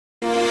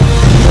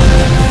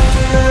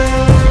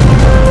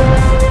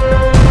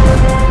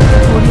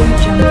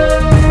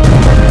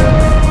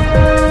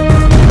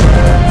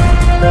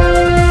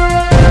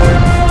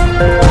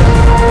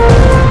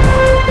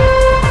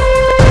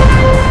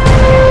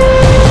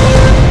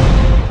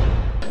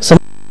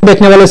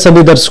देखने वाले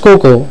सभी दर्शकों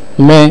को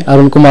मैं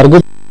अरुण कुमार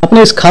गुप्ता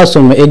अपने इस खास शो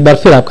में एक बार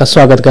फिर आपका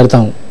स्वागत करता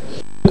हूं।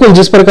 बिल्कुल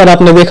जिस प्रकार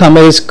आपने देखा,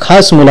 मैं इस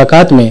खास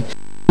मुलाकात में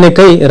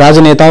कई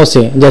राजनेताओं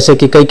से, जैसे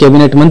कि कई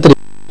कैबिनेट मंत्री,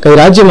 कई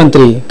राज्य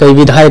मंत्री, कई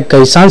विधायक,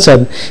 कई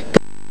सांसद,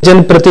 कई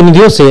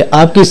जनप्रतिनिधियों से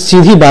आपकी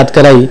सीधी बात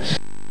कराई।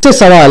 ऐसे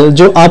सवाल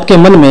जो आपके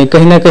मन में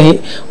कहीं ना कहीं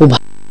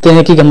उभारते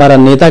हैं कि हमारा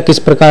नेता किस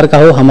प्रकार का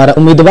हो, हमारा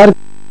उम्मीदवार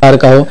किस प्रकार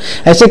का हो।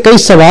 ऐसे कई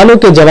सवालों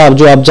के जवाब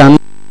जो आप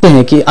जानते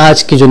हैं कि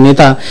आज के जो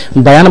नेता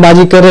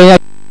बयानबाजी कर रहे हैं,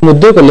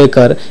 मुद्दों को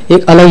लेकर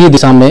एक अलग ही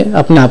दिशा में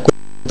अपने आप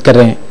को कर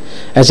रहे हैं।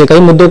 ऐसे कई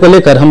मुद्दों को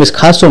लेकर हम इस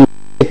खास शो में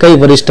कई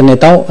वरिष्ठ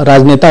नेताओं,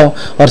 राजनेताओं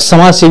और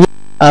समाज सेवी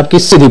आपकी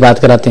सीधी बात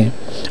कराते हैं।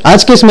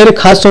 आज के इस मेरे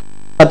खास शो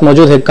में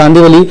मौजूद है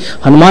कांदिवली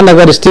हनुमान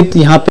नगर स्थित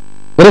यहाँ पे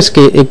कांग्रेस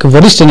के एक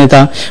वरिष्ठ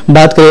नेता,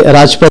 बात करें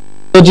राजपत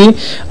जी।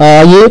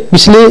 ये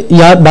पिछले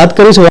बात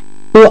करें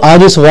तो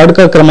आज इस वार्ड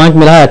का क्रमांक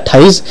मिला है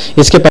 28,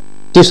 इसके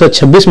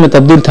 2526 में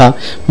तब्दील था।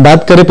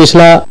 बात करें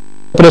पिछला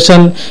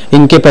ऑपरेशन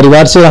इनके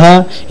परिवार से रहा,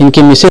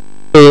 इनके मिसेज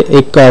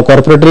एक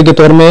कॉर्पोरेटर के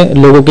तौर में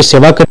लोगों की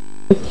सेवा कर।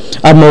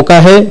 अब मौका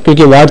है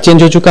क्योंकि वार्ड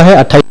चेंज हो चुका है,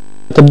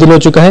 28 तब्दील हो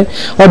चुका है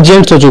और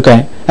जेंट्स हो चुका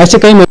है। ऐसे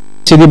कई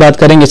सीधी बात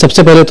करेंगे।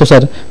 सबसे पहले तो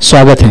सर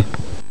स्वागत है।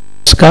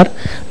 नमस्कार,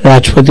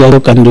 राजपत यादव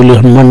कांदिवली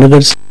हनुमान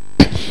नगर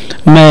से।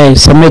 मैं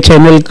समय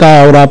चैनल का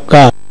और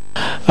आपका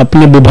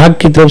अपने विभाग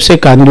की तरफ से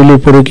कांदिवली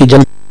पूर्व की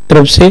जनता की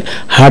तरफ से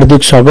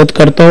हार्दिक स्वागत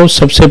करता हूँ।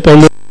 सबसे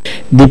पहले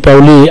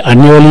दीपावली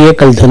आने वाली है,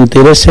 कल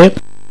धनतेरस है,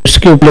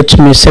 उसके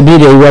उपलक्ष्य में सभी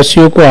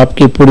रहवासियों को,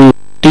 आपकी पूरी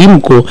टीम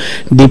को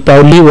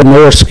दीपावली व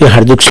नववर्ष की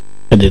हार्दिक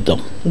शुभकामनाएं देता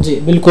हूँ। जी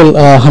बिल्कुल,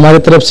 हमारे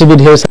तरफ से भी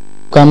ढेर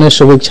सारी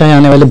शुभेच्छाएं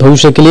आने वाले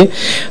भविष्य के लिए।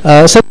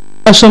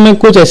 सर में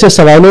कुछ ऐसे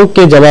सवालों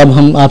के जवाब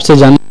हम आपसे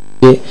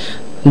जानेंगे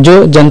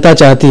जो जनता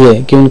चाहती है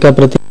कि उनका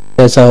प्रति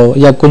ऐसा हो,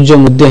 या कुछ जो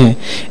मुद्दे हैं।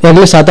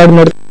 अगले 7-8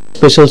 मिनट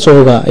स्पेशल शो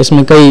होगा,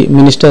 इसमें कई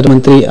मिनिस्टर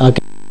मंत्री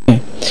आके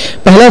हैं।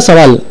 पहला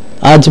सवाल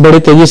आज बड़ी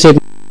तेजी से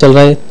चल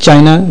रहा है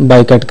चाइना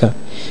बाइकआउट का।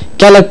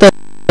 क्या लगता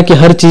है कि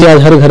हर चीज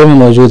आज हर घर में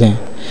मौजूद है,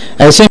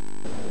 ऐसे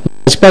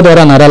भाजपा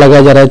द्वारा नारा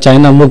लगाया जा रहा है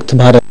चाइना मुक्त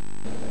भारत,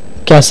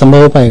 क्या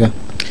संभव हो पाएगा?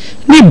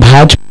 नहीं,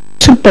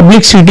 भाजपा सिर्फ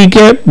पब्लिक सिटी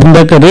के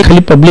धंधा कर रही, खाली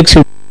पब्लिक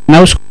सिटी ना,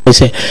 उसको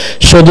ऐसे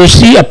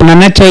स्वदेशी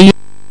अपनाना चाहिए।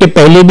 कि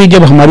पहले भी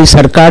जब हमारी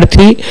सरकार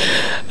थी,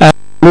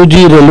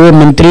 जी रेलवे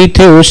मंत्री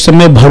थे, उस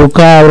समय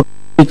भरुका और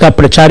का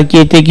प्रचार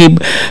किए थे कि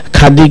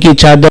खादी की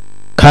चादर,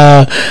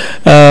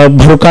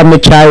 भरुका में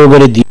चाय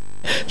वगैरह दी।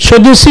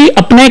 स्वदेशी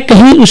अपने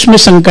कहीं उसमें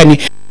शंका नहीं।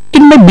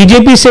 लेकिन मैं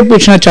बीजेपी से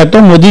पूछना चाहता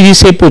हूँ, मोदी जी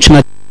से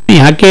पूछना,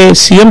 यहाँ के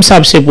सीएम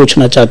साहब से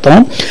पूछना चाहता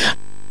हूँ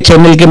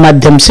चैनल के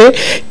माध्यम से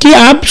कि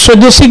आप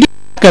स्वदेशी की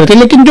बात करते,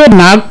 लेकिन जो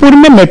नागपुर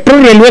में मेट्रो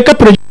रेलवे का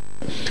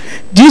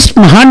प्रोजेक्ट, जिस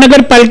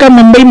महानगर पालिका,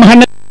 मुंबई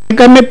महानगर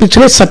पालिका में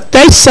पिछले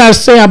 27 साल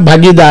से आप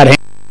भागीदार हैं,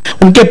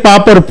 उनके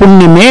पाप और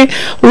पुण्य में,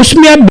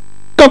 उसमें आप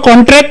का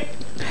कॉन्ट्रैक्ट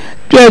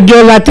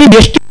जो लाती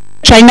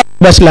चाइना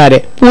बस ला रहे,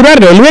 पूरा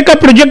रेलवे का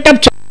प्रोजेक्ट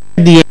आप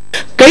दिए।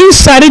 कई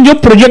सारे जो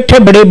प्रोजेक्ट है,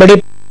 बड़े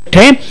बड़े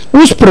हैं,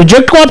 उस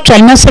प्रोजेक्ट को आप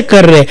चाइना से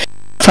कर रहे।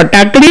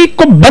 फटाकड़ी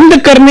को बंद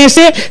करने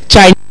से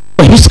चाइना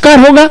बहिष्कार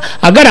होगा।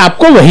 अगर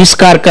आपको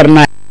बहिष्कार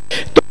करना है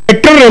तो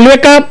मेट्रो रेलवे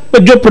का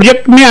जो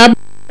प्रोजेक्ट में आप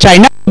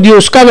चाइना दिए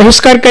उसका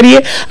बहिष्कार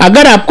करिए।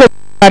 अगर आपको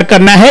बहिष्कार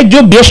करना है,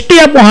 जो बीएसटी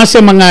आप वहां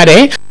से मंगा रहे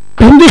हैं,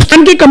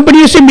 हिंदुस्तान की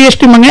कंपनियों से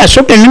बीएसटी मंगे,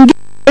 अशोक लेलैंड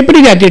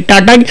की जाती है,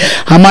 टाटा की,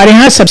 हमारे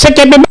यहाँ सबसे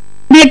कैपेबल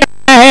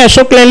है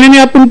अशोक लेलैंड,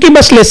 आप उनकी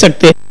बस ले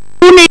सकते हैं,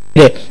 क्यों नहीं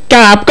दे? क्या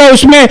आपका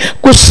उसमें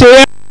कुछ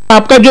शेयर,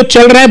 आपका जो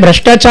चल रहा है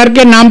भ्रष्टाचार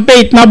के नाम पे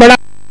इतना बड़ा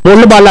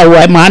बोलबाला हुआ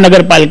है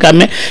महानगर पालिका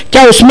में,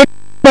 क्या उसमें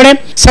पड़े?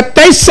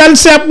 27 साल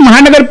से आप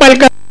महानगर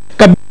पालिका,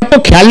 कभी आपको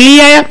ख्याल नहीं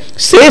आया?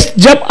 शेष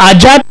जब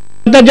आजाद,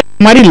 जब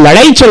हमारी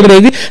लड़ाई चल रही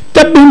थी,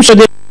 तब भी हम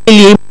स्वदेशी के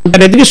लिए मांग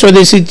रहे थे कि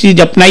स्वदेशी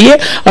चीज अपनाइए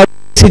और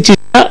इसी चीज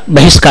का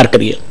बहिष्कार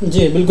करिए।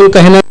 जी बिल्कुल,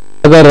 कहना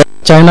अगर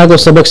चाइना को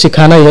सबक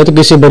सिखाना ही है तो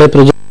किसी बड़े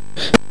प्रोजेक्ट।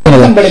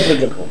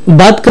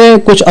 बात करें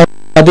कुछ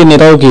आदिवासी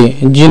नेताओं की,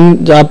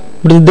 जिन आप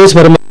देश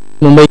भर में,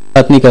 मुंबई की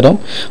बात नहीं कर रहा हूँ,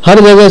 हर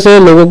जगह से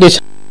लोगों की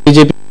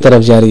बीजेपी की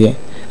तरफ जा रही है।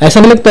 ऐसा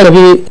नहीं लगता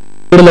अभी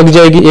होड़ लग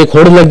जाएगी, एक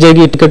होड़ लग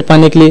जाएगी टिकट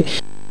पाने के लिए,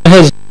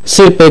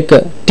 सिर्फ एक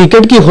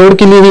टिकट की होड़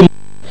के लिए भी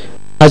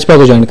भाजपा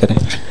को ज्वाइन करें?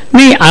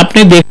 नहीं,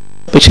 आपने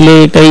देखा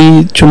पिछले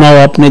कई चुनाव,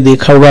 आपने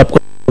देखा होगा, आपको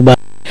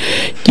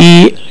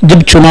कि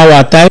जब चुनाव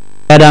आता है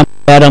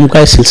आराम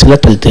का सिलसिला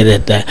चलते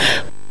रहता है।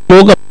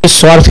 लोग अपने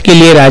स्वार्थ के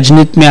लिए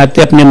राजनीति में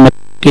आते हैं, अपने मत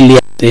के लिए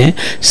आते हैं,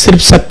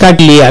 सिर्फ सत्ता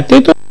के लिए आते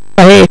हैं। तो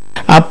है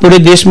आप पूरे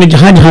देश में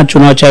जहां जहां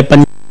चुनाव, चाहे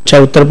पंजाब,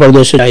 चाहे उत्तर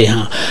प्रदेश, चाहे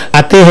यहाँ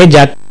आते हैं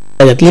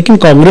जाते, लेकिन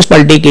कांग्रेस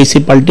पार्टी की ऐसी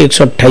पार्टी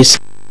 128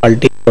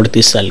 पार्टी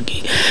 38 साल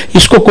की,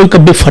 इसको कोई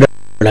कभी फर्क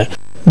नहीं पड़ा।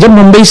 जब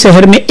मुंबई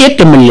शहर में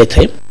 1 एमएलए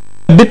थे,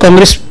 तब भी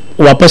कांग्रेस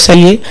वापस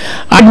आई है।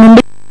 आज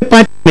मुंबई में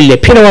 5 एमएलए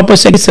फिर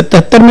वापस आई,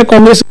 77 में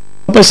कांग्रेस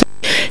वापस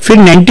आई, फिर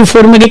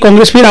 94 में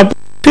कांग्रेस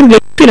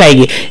फिर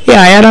आएगी। ये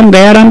आया राम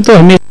गया राम तो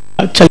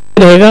हमेशा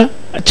चलते रहेगा,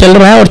 चल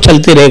रहा है और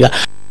चलते रहेगा।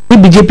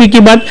 बीजेपी की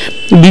बात,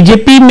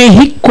 बीजेपी में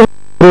ही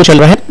कोई चल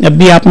रहा है।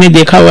 अभी आपने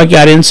देखा होगा कि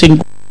आर्यन सिंह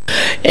को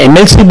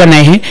एमएलसी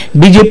बनाए हैं,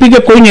 बीजेपी के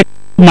कोई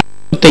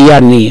नेता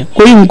तैयार नहीं है,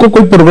 कोई उनको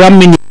कोई प्रोग्राम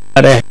में नहीं आ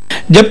रहा है।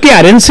 जबकि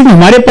आर्यन सिंह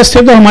हमारे पास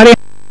थे तो हमारे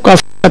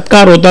काफी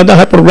सत्कार होता था,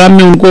 हर प्रोग्राम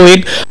में उनको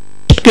एक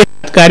के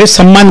कार्य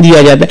सम्मान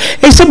दिया जाता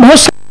है। ऐसे बहुत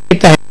सारे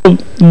नेता है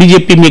तो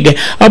बीजेपी में गए,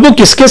 अब वो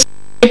किसके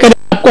साथ करें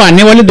आपको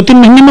आने वाले 2-3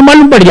 महीने में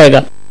मालूम पड़ जाएगा।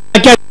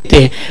 क्या कहते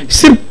हैं,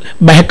 सिर्फ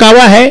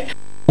बहकावा है,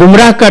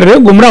 गुमराह कर रहे हो,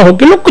 गुमराह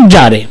होकर लोग कुछ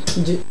जा रहे।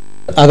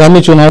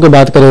 आगामी चुनाव की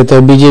बात कर रहे थे,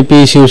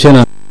 बीजेपी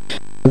शिवसेना,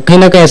 कहीं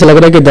ना कहीं ऐसा लग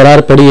रहा है कि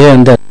दरार पड़ी है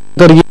अंदर।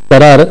 अगर ये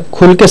दरार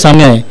खुल के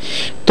सामने आए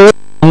तो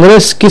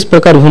कांग्रेस किस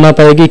प्रकार होना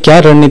पाएगी, क्या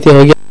रणनीति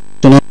होगी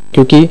चुनाव,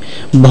 क्योंकि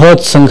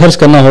बहुत संघर्ष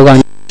करना होगा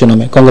चुनाव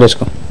में कांग्रेस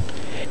को।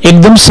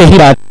 एकदम सही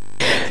बात,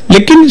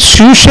 लेकिन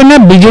शिवसेना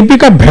बीजेपी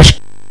का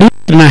भ्रष्टाचार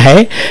इतना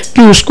है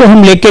कि उसको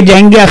हम लेके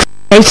जाएंगे।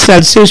 27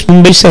 साल से इस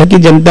मुंबई शहर की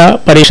जनता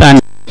परेशान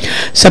है,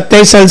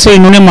 27 साल से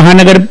इन्होंने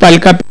महानगर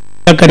पालिका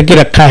करके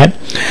रखा है,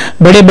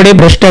 बड़े बड़े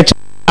भ्रष्टाचार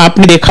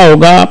आपने देखा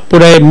होगा,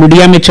 पूरे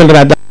मीडिया में चल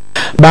रहा था।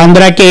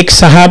 बांद्रा के एक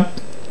साहब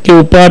के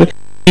ऊपर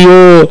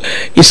जो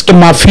इसके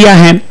माफिया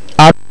हैं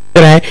आप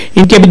रहा है,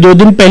 इनके अभी 2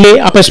 दिन पहले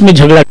आपस में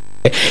झगड़ा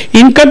है,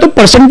 इनका तो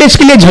परसेंटेज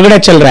के लिए झगड़ा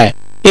चल रहा है।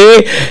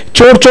 ये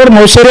चोर चोर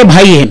मौसेरे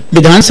भाई हैं।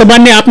 विधानसभा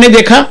ने आपने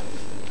देखा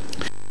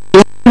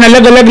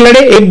अलग अलग लड़े,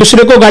 एक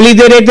दूसरे को गाली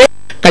दे रहे थे।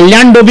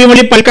 कल्याण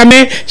डोंबिवली पालिका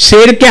में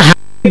शेर के हाथ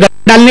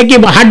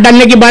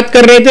डालने की बात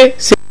कर रहे थे,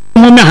 शेर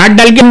मुंह में हाथ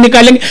डाल के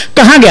निकालेंगे,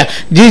 कहां गया?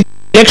 जिस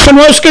इलेक्शन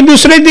हुआ उसके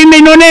दूसरे दिन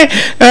इन्होंने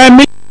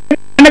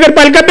नगर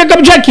पालिका पे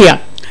कब्जा किया।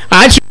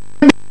 आज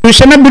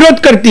शिवसेना विरोध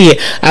करती है,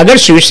 अगर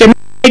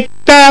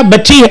शिवसेना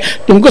बची है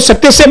तुमको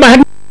सत्य से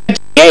बाहर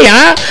चाहिए।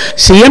 यहाँ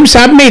सीएम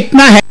साहब में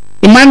इतना है,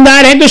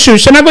 ईमानदार है, तो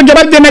शिवसेना को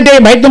जवाब देना चाहिए,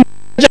 भाई तुम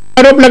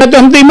आरोप लगाते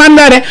हो, हम तो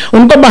ईमानदार हैं,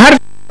 उनको बाहर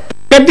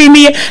करती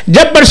नहीं है।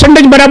 जब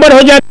परसेंटेज बराबर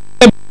हो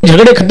जाते हैं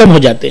झगड़े खत्म हो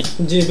जाते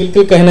हैं। जी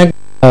बिल्कुल, कहना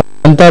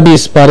जनता भी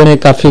इस बारे में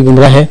काफी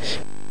गुमराह है।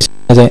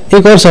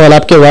 एक और सवाल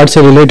आपके वार्ड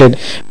से रिलेटेड,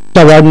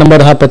 वार्ड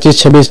नंबर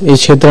 25-26 इस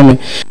क्षेत्र में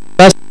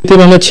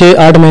हमने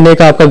 6-8 महीने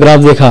का आपका ग्राफ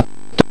देखा,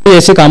 तो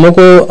ऐसे कामों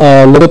को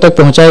लोगों तक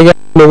पहुंचाया गया,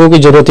 लोगों की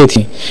जरूरतें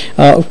थी।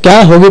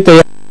 क्या होगी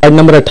तैयारी वार्ड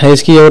नंबर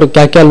 28 की, और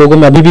क्या क्या लोगों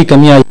में अभी भी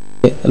कमी आई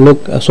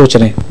लोग सोच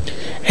रहे हैं?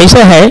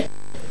 ऐसा है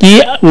कि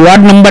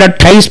वार्ड नंबर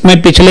 28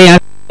 में पिछले यहाँ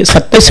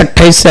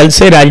 27-28 साल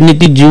से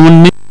राजनीतिक जीवन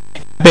में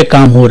पे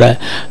काम हो रहा है।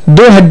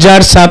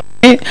 2007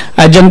 में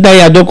अजंता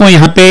यादव को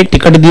यहाँ पे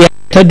टिकट दिया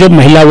था, जो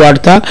महिला वार्ड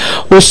था।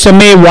 उस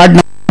समय वार्ड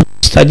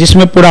नंबर था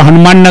जिसमें पूरा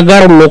हनुमान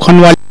नगर और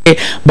लोखंडवाला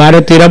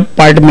 12-13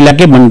 पार्ट मिला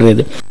के बन रहे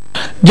थे।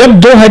 जब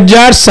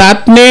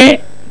 2007 में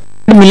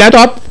मिला तो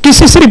आप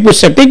किसी से भी पूछ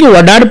सकते हैं कि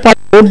वडार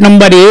पार्ट रोड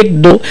नंबर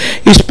 1-2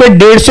 इस पे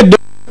 1.5 से 2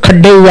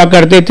 खड्डे हुआ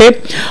करते थे,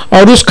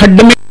 और उस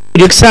खड्डे में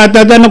रिक्शा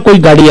आता था ना कोई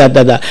गाड़ी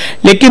आता था।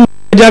 लेकिन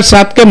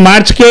 2007 के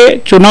मार्च के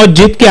चुनाव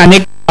जीत के आने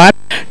के बाद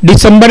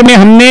दिसंबर में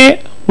हमने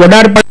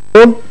वडार पार्ट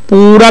रोड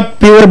पूरा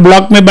प्योर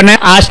ब्लॉक में बनाया।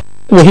 आज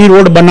वही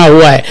रोड बना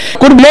हुआ है।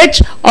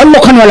 कुर्बलेज और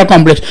लोखंडवाला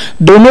कॉम्प्लेक्स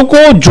दोनों को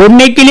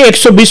जोड़ने के लिए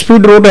 120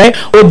 फीट रोड है,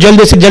 और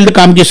जल्द से जल्द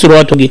काम की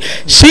शुरुआत होगी।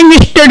 सिंह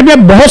स्टेट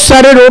में बहुत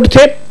सारे रोड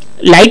थे,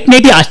 लाइट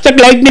नहीं थी, आज तक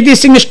लाइट नहीं थी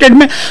सिंह स्टेट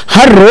में।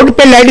 हर रोड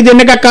पे लाइट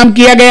देने का काम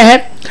किया गया है,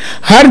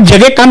 हर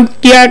जगह काम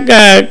किया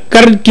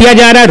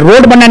जा रहा है,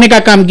 रोड बनाने का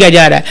काम किया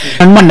जा रहा है।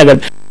 हनुमान नगर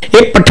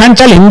एक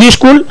पठानचाल हिंदी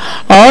स्कूल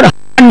और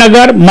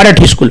नगर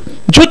मराठी स्कूल,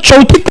 जो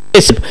चौथी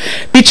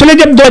पिछले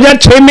जब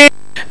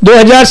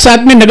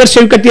 2007 में नगर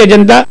सेवक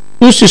जनता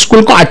उस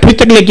स्कूल को 8वीं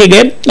तक लेके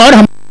गए, और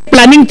हम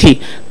प्लानिंग थी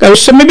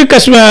उस समय भी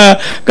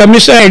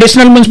कमिश्नर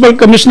एडिशनल म्युनिसिपल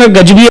कमिश्नर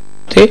गजबी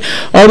थे,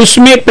 और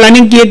उसमें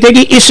प्लानिंग किए थे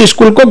कि इस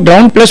स्कूल को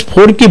ग्राउंड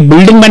 +4 की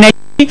बिल्डिंग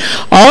बनाई,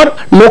 और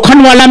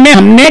लोखंडवाला में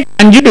हमने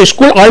ट्रांजिट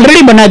स्कूल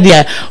ऑलरेडी बना दिया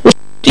है।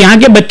 यहाँ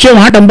के बच्चे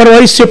वहां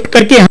टेम्पररी शिफ्ट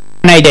करके यहाँ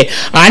बनाए गए।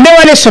 आने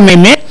वाले समय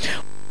में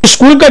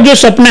स्कूल का जो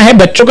सपना है,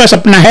 बच्चों का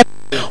सपना है,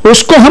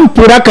 उसको हम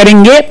पूरा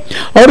करेंगे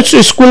और उस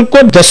स्कूल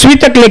को 10वीं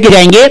तक लेके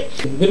जाएंगे।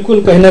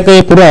 बिल्कुल, कहीं ना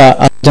कहीं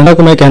पूरा जनता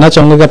को मैं कहना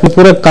चाहूंगा कि अपने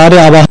पूरा कार्य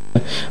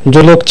आवाहन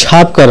जो लोग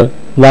छाप कर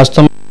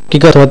वास्तव में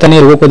हकीकत होता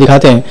नहीं लोगों को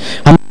दिखाते हैं,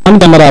 हम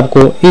कैमरा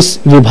आपको इस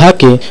विभाग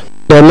के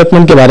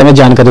डेवलपमेंट के बारे में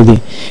जानकारी दी।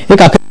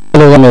 एक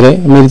आखिरी होगा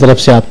मेरी तरफ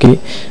से आपकी,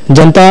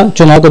 जनता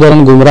चुनाव के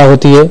दौरान गुमराह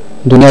होती है,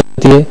 दुनिया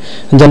होती है,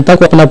 जनता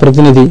को अपना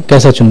प्रतिनिधि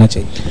कैसा चुनना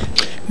चाहिए?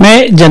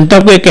 मैं जनता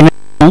को कहना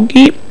चाहता हूँ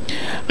कि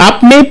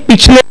आपने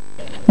पिछले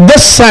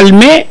 10 साल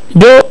में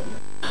जो,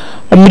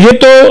 मुझे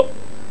तो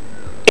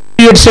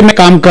से मैं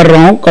काम कर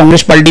रहा हूँ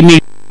कांग्रेस पार्टी में,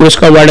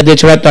 उसका वार्ड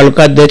अध्यक्ष रहा,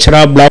 तालुका अध्यक्ष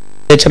रहा, ब्लॉक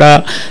अध्यक्ष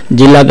रहा,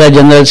 जिला का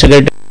general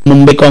secretary,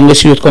 Mumbai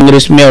Congress youth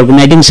Congress में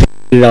ऑर्गेनाइजिंग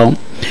सेक्रेटरी रहा हूँ।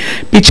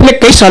 पिछले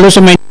कई सालों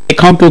से मैं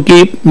देखा हूँ,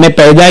 क्योंकि मैं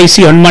पैदा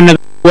इसी हनुमान नगर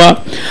हुआ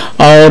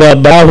और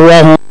बड़ा हुआ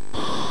हूँ,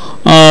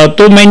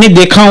 तो मैंने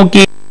देखा हूँ कि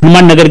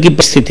हनुमान नगर की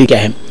परिस्थिति क्या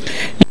है।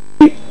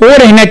 वो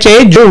रहना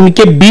चाहिए जो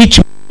उनके बीच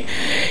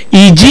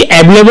इजी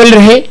अवेलेबल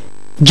रहे,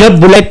 जब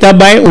बुलाए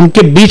तब आए,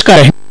 उनके बीच का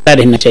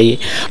रहना चाहिए।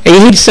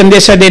 यही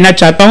संदेशा देना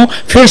चाहता हूं।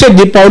 फिर से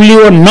दीपावली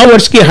और नव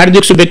वर्ष की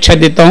हार्दिक शुभेच्छा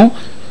देता हूं।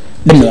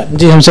 धन्यवाद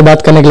जी, हमसे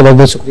बात करने के लिए बहुत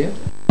बहुत शुक्रिया।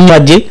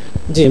 धन्यवाद जी।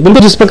 जी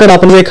बिल्कुल, जिस प्रकार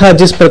आपने देखा,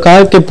 जिस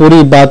प्रकार के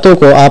पूरी बातों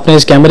को आपने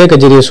इस कैमरे के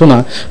जरिए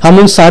सुना, हम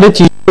उन सारी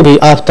चीजों को भी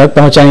आप तक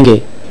पहुंचाएंगे।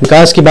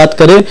 विकास की बात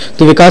करें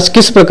तो विकास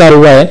किस प्रकार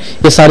हुआ है,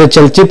 ये सारे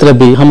चलचित्र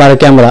भी हमारा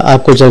कैमरा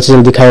आपको जल्द से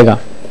जल्द दिखाएगा।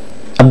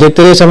 आप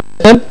देखते रहिए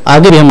समय,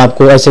 आगे भी हम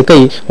आपको ऐसे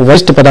कई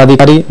वरिष्ठ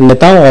पदाधिकारी,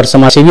 नेताओं और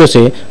समाजसेवियों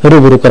से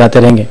रूबरू कराते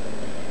रहेंगे।